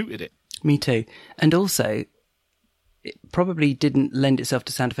thought suited it. Me too. And also, it probably didn't lend itself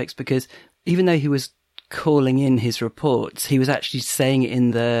to sound effects because even though he was calling in his reports, he was actually saying it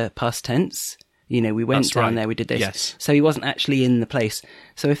in the past tense. You know, we went down there, we did this. Yes. So he wasn't actually in the place.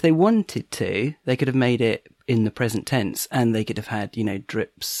 So if they wanted to, they could have made it in the present tense and they could have had, you know,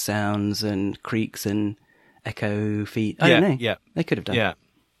 drips, sounds and creaks and echo feet. I don't know. Yeah. They could have done. Yeah.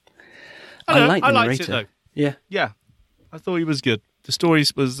 I like the I liked narrator. it, though. Yeah. Yeah. I thought he was good. The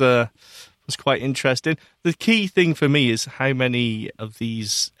stories was quite interesting. The key thing for me is how many of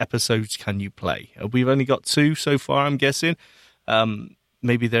these episodes can you play? We've only got 2 so far, I'm guessing.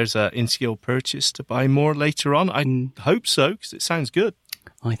 Maybe there's an in-skill purchase to buy more later on. I hope so, because it sounds good.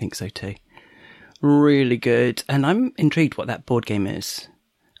 I think so too. Really good. And I'm intrigued what that board game is.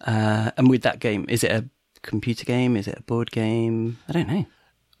 And with that game, is it a computer game? Is it a board game? I don't know.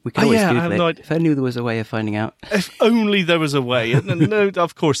 We can always Google it. If only there was a way of finding out. If only there was a way. No,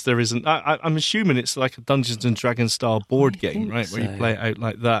 of course there isn't. I'm assuming it's like a Dungeons and Dragons style board game, right? so. Where you play it out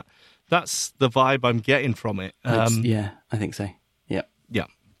like that. That's the vibe I'm getting from it. Yeah, I think so. Yep. Yeah.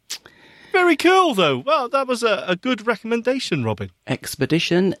 Very cool, though. Well, that was a good recommendation, Robin.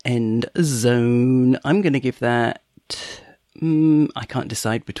 Expedition End Zone. I'm going to give that... I can't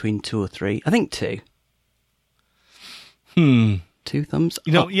decide between 2 or 3. I think 2. 2 thumbs up.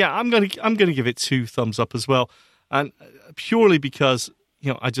 You know, yeah, I'm gonna give it 2 thumbs up as well, and purely because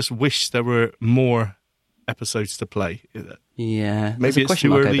I just wish there were more episodes to play. Yeah, maybe it's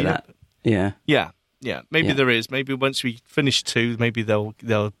too early. Over that. Yeah. Maybe there is. Maybe once we finish 2, maybe there'll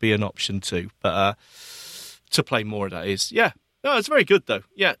be an option 2, but to play more, that is. Yeah, no, it's very good though.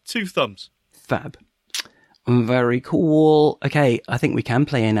 Yeah, 2 thumbs. Fab. Very cool. Okay, I think we can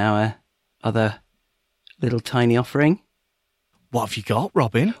play in our other little tiny offering. What have you got,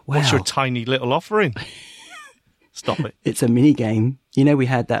 Robin? Wow. What's your tiny little offering? Stop it. It's a mini game. You know, we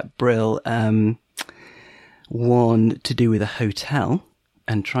had that Brill one to do with a hotel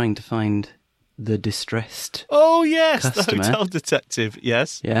and trying to find the distressed Oh, yes, customer. the hotel detective,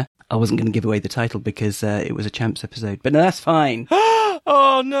 yes. Yeah. I wasn't going to give away the title because it was a Champs episode. But no, that's fine.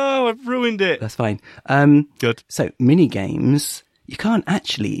 Oh no, I've ruined it. That's fine. Good. So, mini-games, you can't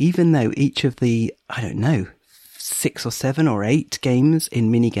actually, even though each of the, 6 or 7 or 8 games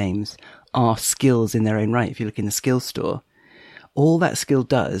in mini-games are skills in their own right, if you look in the skills store, all that skill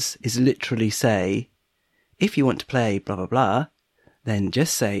does is literally say, if you want to play blah, blah, blah, then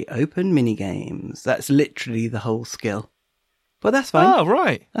just say open mini-games. That's literally the whole skill. But that's fine. Oh,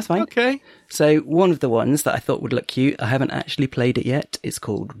 right. That's fine. Okay. So one of the ones that I thought would look cute, I haven't actually played it yet. It's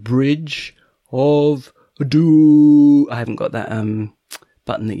called Bridge of Doom. I haven't got that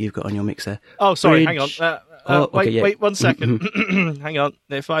button that you've got on your mixer. Oh, sorry. Bridge. Hang on. Wait 1 second. Mm-hmm. Hang on.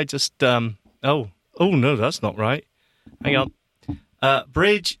 If I just oh no, that's not right. Hang on.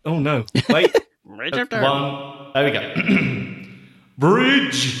 Bridge. Oh no. Wait. Bridge of Doom. One. There we go.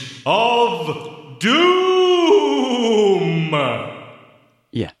 Bridge of Doom.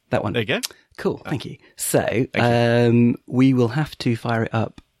 Yeah, that one. There you go. Cool, thank you. So, we will have to fire it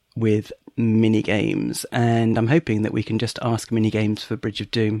up with mini games, and I'm hoping that we can just ask mini games for Bridge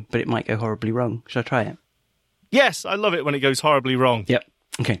of Doom, but it might go horribly wrong. Shall I try it? Yes, I love it when it goes horribly wrong. Yep.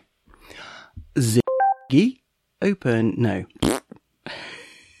 Okay. Ziggy, open. No.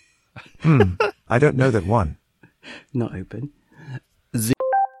 I don't know that one. Not open.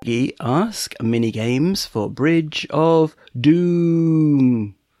 Ziggy, ask mini games for Bridge of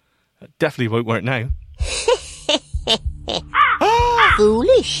Doom. Definitely won't work now.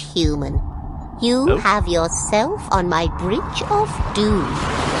 Foolish human. You have yourself on my Bridge of Doom.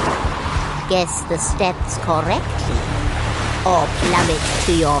 Guess the steps correctly, or plummet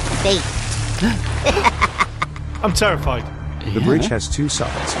to your fate. I'm terrified. The bridge has 2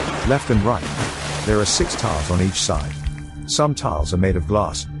 sides, left and right. There are 6 tiles on each side. Some tiles are made of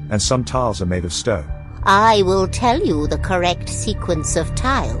glass, and some tiles are made of stone. I will tell you the correct sequence of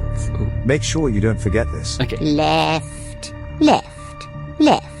tiles. Make sure you don't forget this. Okay. Left, left,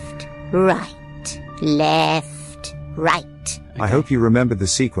 left, right, left, right. I hope you remember the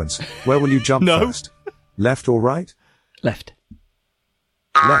sequence. Where will you jump No. first? Left or right? Left.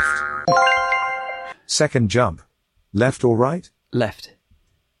 Left. Second jump. Left or right? Left.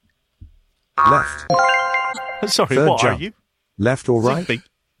 Left. Sorry, Third what jump. are you? Left or right? Zigbee.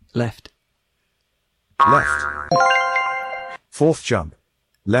 Left. Left. Fourth jump.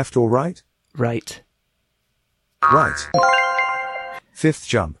 Left or right? Right. Right. Fifth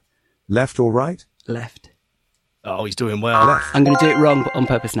jump. Left or right? Left. Oh, he's doing well. Left. I'm going to do it wrong on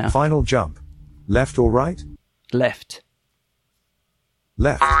purpose now. Final jump. Left or right? Left.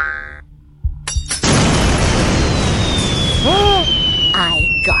 Left. I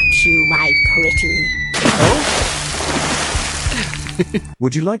got you, my pretty.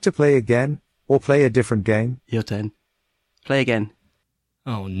 Would you like to play again, or play a different game? Your turn. Play again.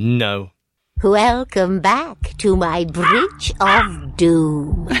 Oh, no. Welcome back to my Bridge of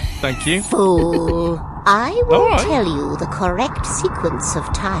Doom. Thank you. Fool. I will All right. tell you the correct sequence of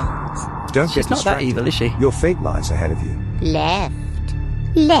tiles. Don't She's get not that distracted. evil, is she? Your fate lies ahead of you. Left,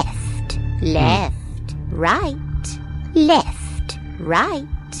 left, left, right, left, right.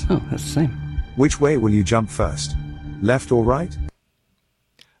 Oh, that's the same. Which way will you jump first? Left or right?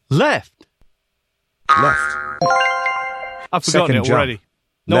 Left. Left. I've forgotten Second it jump. already.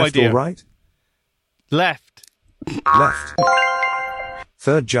 No Left idea. or right? Left. Left.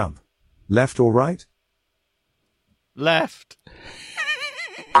 Third jump. Left or right? Left.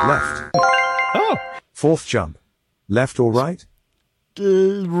 Left. Oh. Fourth jump. Left or right?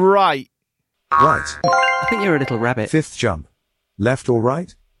 Right. Right. I think you're a little rabbit. Fifth jump. Left or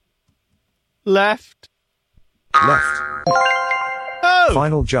right? Left. Left. Oh.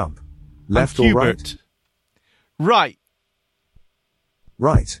 Final jump. Left I'm or right? Hubert. Right.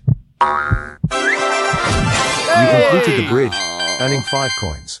 Right. You completed the bridge, earning 5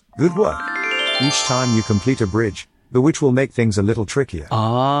 coins. Good work. Each time you complete a bridge, the witch will make things a little trickier.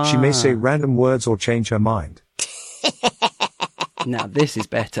 Ah. She may say random words or change her mind. Now this is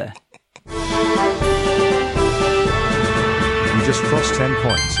better. You just crossed 10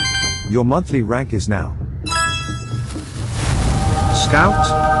 points. Your monthly rank is now Scout.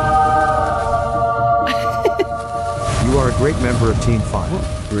 You are a great member of Team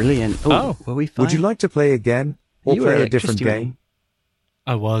 5. Brilliant. Oh. Were we fine? Would you like to play again, or You were play a different electricity game?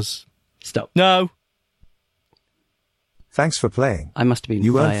 I was. Stop. No. Thanks for playing. I must have been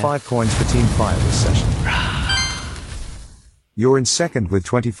You fire. earned 5 coins for Team Fire this session. You're in second with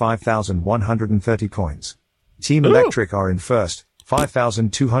 25,130 coins. Team Electric are in first,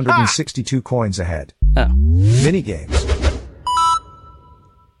 5,262 coins ahead. Oh. Minigames.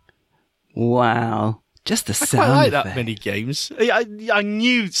 Wow. Just the I sound quite like effect. that mini games. I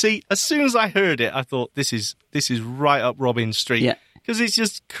knew. See, as soon as I heard it, I thought this is right up Robin's street. Yeah. Because it's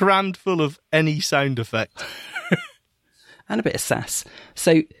just crammed full of any sound effect. And a bit of sass.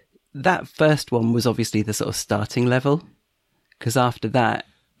 So that first one was obviously the sort of starting level. Because after that,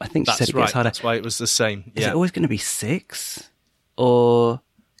 I think she said it gets harder. That's why it was the same. Is it always going to be 6? Or...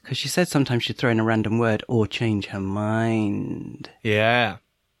 Because she said sometimes she'd throw in a random word or change her mind. Yeah.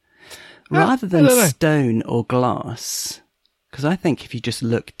 Rather than stone or glass, because I think if you just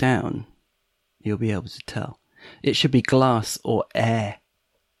look down, you'll be able to tell. It should be glass or air.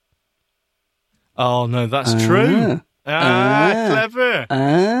 Oh, no, that's true. Clever.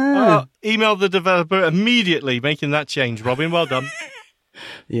 Email the developer immediately, making that change. Robin, well done.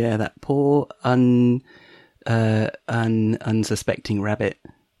 Yeah, that poor unsuspecting rabbit.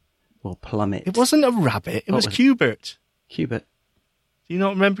 Or plummet. It wasn't a rabbit, it was Cubert. Cubert. Do you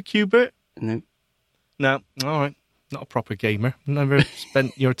not remember Cubert? No. No, all right. Not a proper gamer. Never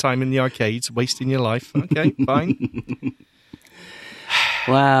spent your time in the arcades, wasting your life. Okay, fine.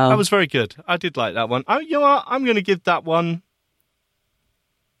 Wow. That was very good. I did like that one. You know what? I'm going to give that one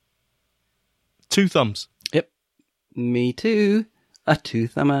 2 thumbs. Yep. Me too. A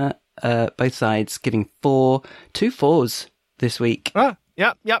 2-thumber. Both sides giving 4. 2 4s this week.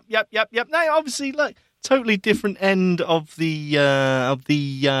 Yep. Now, obviously, like, totally different end of the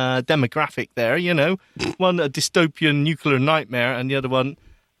demographic there, you know. One, a dystopian nuclear nightmare, and the other one,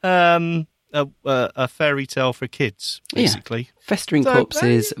 a fairy tale for kids, basically. Yeah. Festering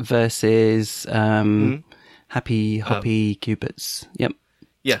corpses versus happy, hoppy Cupids. Yep.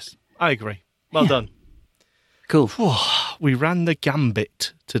 Yes, I agree. Well done. Cool. We ran the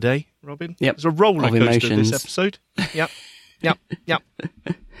gambit today, Robin. Yep. It was a roller of coaster emotions. this episode. Yep.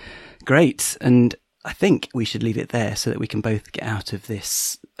 Great. And I think we should leave it there so that we can both get out of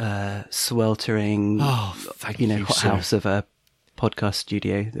this sweltering, hothouse of a podcast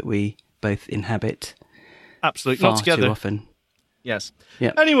studio that we both inhabit. Absolutely. Far Not together. too often. Yes.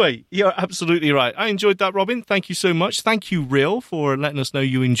 Yep. Anyway, you're absolutely right. I enjoyed that, Robin. Thank you so much. Thank you, Real, for letting us know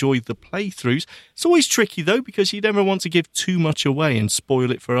you enjoyed the playthroughs. It's always tricky, though, because you never want to give too much away and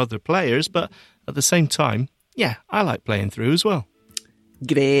spoil it for other players. But at the same time, yeah, I like playing through as well.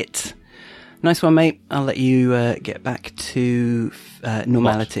 Great. Nice one, mate. I'll let you get back to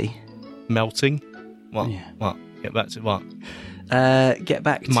normality. What? Melting? What? Yeah. What? Get back to what? Get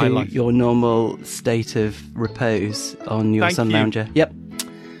back to your normal state of repose on your sun lounger. Yep.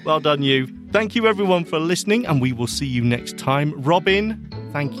 Well done, you. Thank you, everyone, for listening, and we will see you next time. Robin,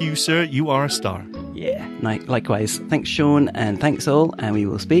 thank you, sir. You are a star. Yeah. Likewise. Thanks, Sean, and thanks all, and we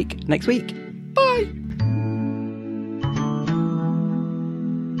will speak next week. Bye.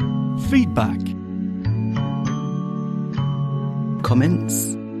 Feedback. Comments.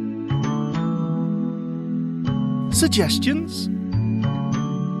 Suggestions.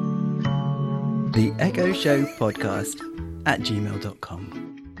 The Echo Show Podcast @gmail.com.